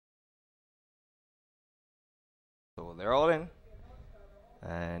So they're all in.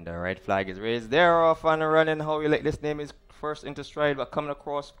 And the red flag is raised. They're off on the running. How you like this name is first into stride, but coming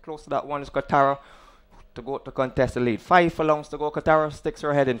across close to that one is Katara to go to contest the lead. 5 furlongs to go. Katara sticks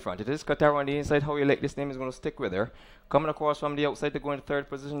her head in front. It is Katara on the inside. How you like this name is going to stick with her. Coming across from the outside to go into third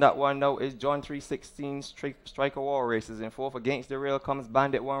position. That one now is John 316 Striker War races. In fourth against the rail comes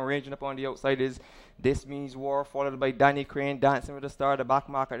Bandit 1. Ranging up on the outside is This Means War, followed by Danny Crane dancing with the star. The back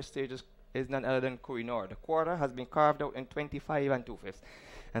mark at the stage is none other than Koh-i-Noor. The quarter has been carved out in 25 and 2/5.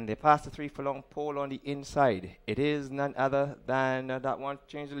 And they pass the 3 furlong pole on the inside. It is none other than that one.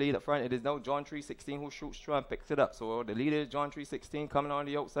 Change the lead up front. It is now John 316 who shoots through and picks it up. So the leader is John 316 coming on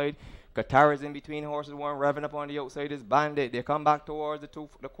the outside. Qatar is in between horses. One revving up on the outside is Bandit. They come back towards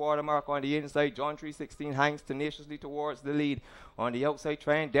the quarter mark on the inside. John 316 hangs tenaciously towards the lead. On the outside,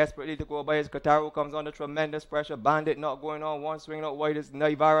 trying desperately to go by as Qatar, who comes under tremendous pressure. Bandit not going on. One swing out wide is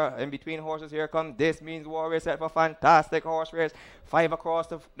Naivara. In between horses, here comes This Means War. Set for fantastic horse race. 5 across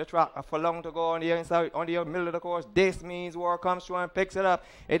the track. A furlong to go on the inside, on the middle of the course. This Means War comes through and picks it up.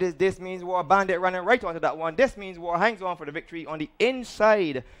 It is This Means War. Bandit running right onto that one. This Means War hangs on for the victory on the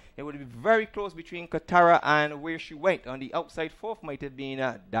inside. It would be very close between Katara and where she went. On the outside, fourth might have been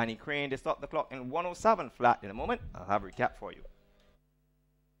Danny Crane. They stopped the clock in 107 flat in a moment. I'll have a recap for you.